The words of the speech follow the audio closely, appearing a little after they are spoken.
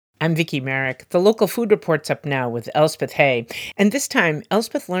I'm Vicki Merrick. The local food report's up now with Elspeth Hay. And this time,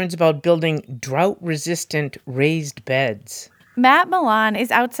 Elspeth learns about building drought-resistant raised beds. Matt Milan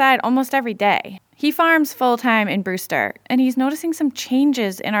is outside almost every day. He farms full-time in Brewster, and he's noticing some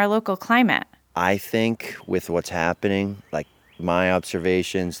changes in our local climate. I think with what's happening, like my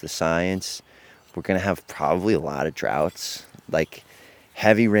observations, the science, we're going to have probably a lot of droughts, like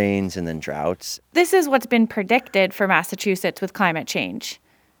heavy rains and then droughts. This is what's been predicted for Massachusetts with climate change.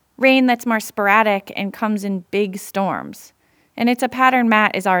 Rain that's more sporadic and comes in big storms. And it's a pattern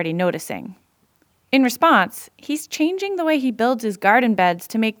Matt is already noticing. In response, he's changing the way he builds his garden beds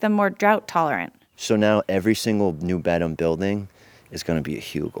to make them more drought tolerant. So now every single new bed I'm building is going to be a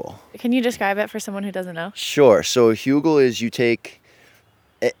hugel. Can you describe it for someone who doesn't know? Sure. So a hugel is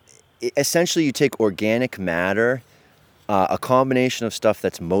essentially you take organic matter, a combination of stuff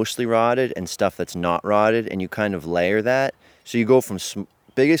that's mostly rotted and stuff that's not rotted, and you kind of layer that. So you go from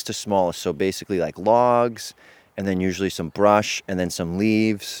biggest to smallest, so basically like logs, and then usually some brush, and then some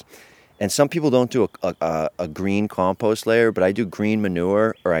leaves. And some people don't do a green compost layer, but I do green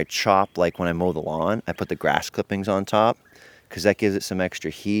manure, or I chop, like when I mow the lawn, I put the grass clippings on top, because that gives it some extra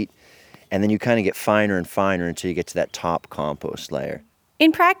heat. And then you kind of get finer and finer until you get to that top compost layer.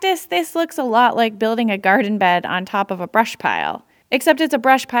 In practice, this looks a lot like building a garden bed on top of a brush pile, except it's a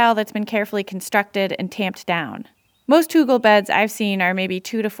brush pile that's been carefully constructed and tamped down. Most hugel beds I've seen are maybe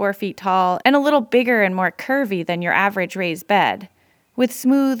 2 to 4 feet tall and a little bigger and more curvy than your average raised bed, with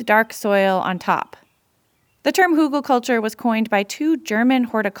smooth, dark soil on top. The term hugel culture was coined by 2 German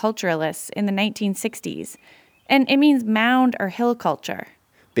horticulturalists in the 1960s, and it means mound or hill culture.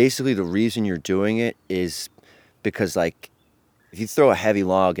 Basically, the reason you're doing it is because, like, if you throw a heavy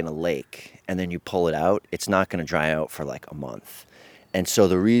log in a lake and then you pull it out, it's not going to dry out for like a month. And so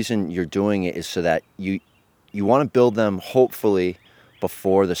the reason you're doing it is so that you want to build them hopefully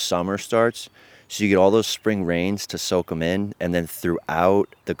before the summer starts, so you get all those spring rains to soak them in, and then throughout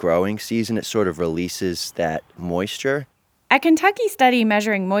the growing season it sort of releases that moisture. A Kentucky study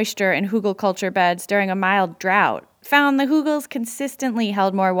measuring moisture in hugel culture beds during a mild drought found the hugels consistently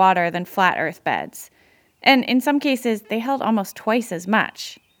held more water than flat earth beds. And in some cases, they held almost twice as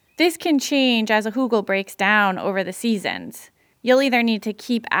much. This can change as a hugel breaks down over the seasons. You'll either need to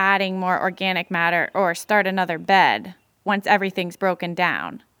keep adding more organic matter or start another bed once everything's broken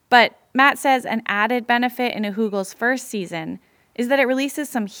down. But Matt says an added benefit in a hugel's first season is that it releases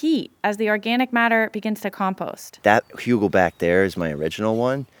some heat as the organic matter begins to compost. That hugel back there is my original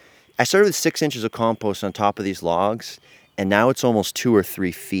one. I started with 6 inches of compost on top of these logs, and now it's almost 2 or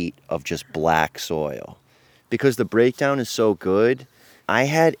 3 feet of just black soil. Because the breakdown is so good, I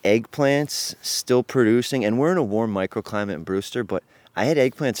had eggplants still producing, and we're in a warm microclimate in Brewster, but I had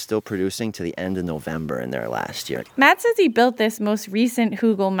eggplants still producing to the end of November in there last year. Matt says he built this most recent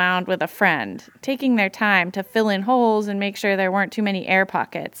hugel mound with a friend, taking their time to fill in holes and make sure there weren't too many air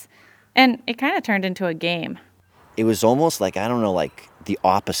pockets. And it kind of turned into a game. It was almost like, I don't know, like the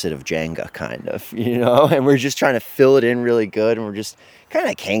opposite of Jenga, kind of, you know? And we're just trying to fill it in really good, and we're just kind of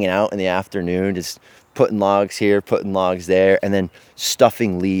like hanging out in the afternoon, just putting logs here, putting logs there, and then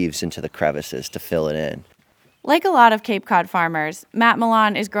stuffing leaves into the crevices to fill it in. Like a lot of Cape Cod farmers, Matt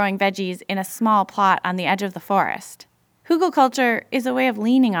Milan is growing veggies in a small plot on the edge of the forest. Hugel culture is a way of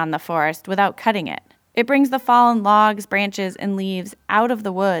leaning on the forest without cutting it. It brings the fallen logs, branches, and leaves out of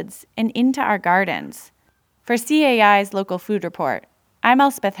the woods and into our gardens. For CAI's Local Food Report, I'm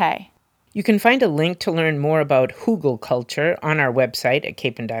Elspeth Hay. You can find a link to learn more about hugel culture on our website at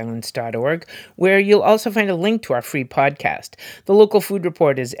capeandislands.org, where you'll also find a link to our free podcast. The Local Food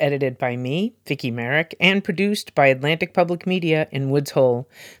Report is edited by me, Vicki Merrick, and produced by Atlantic Public Media in Woods Hole.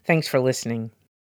 Thanks for listening.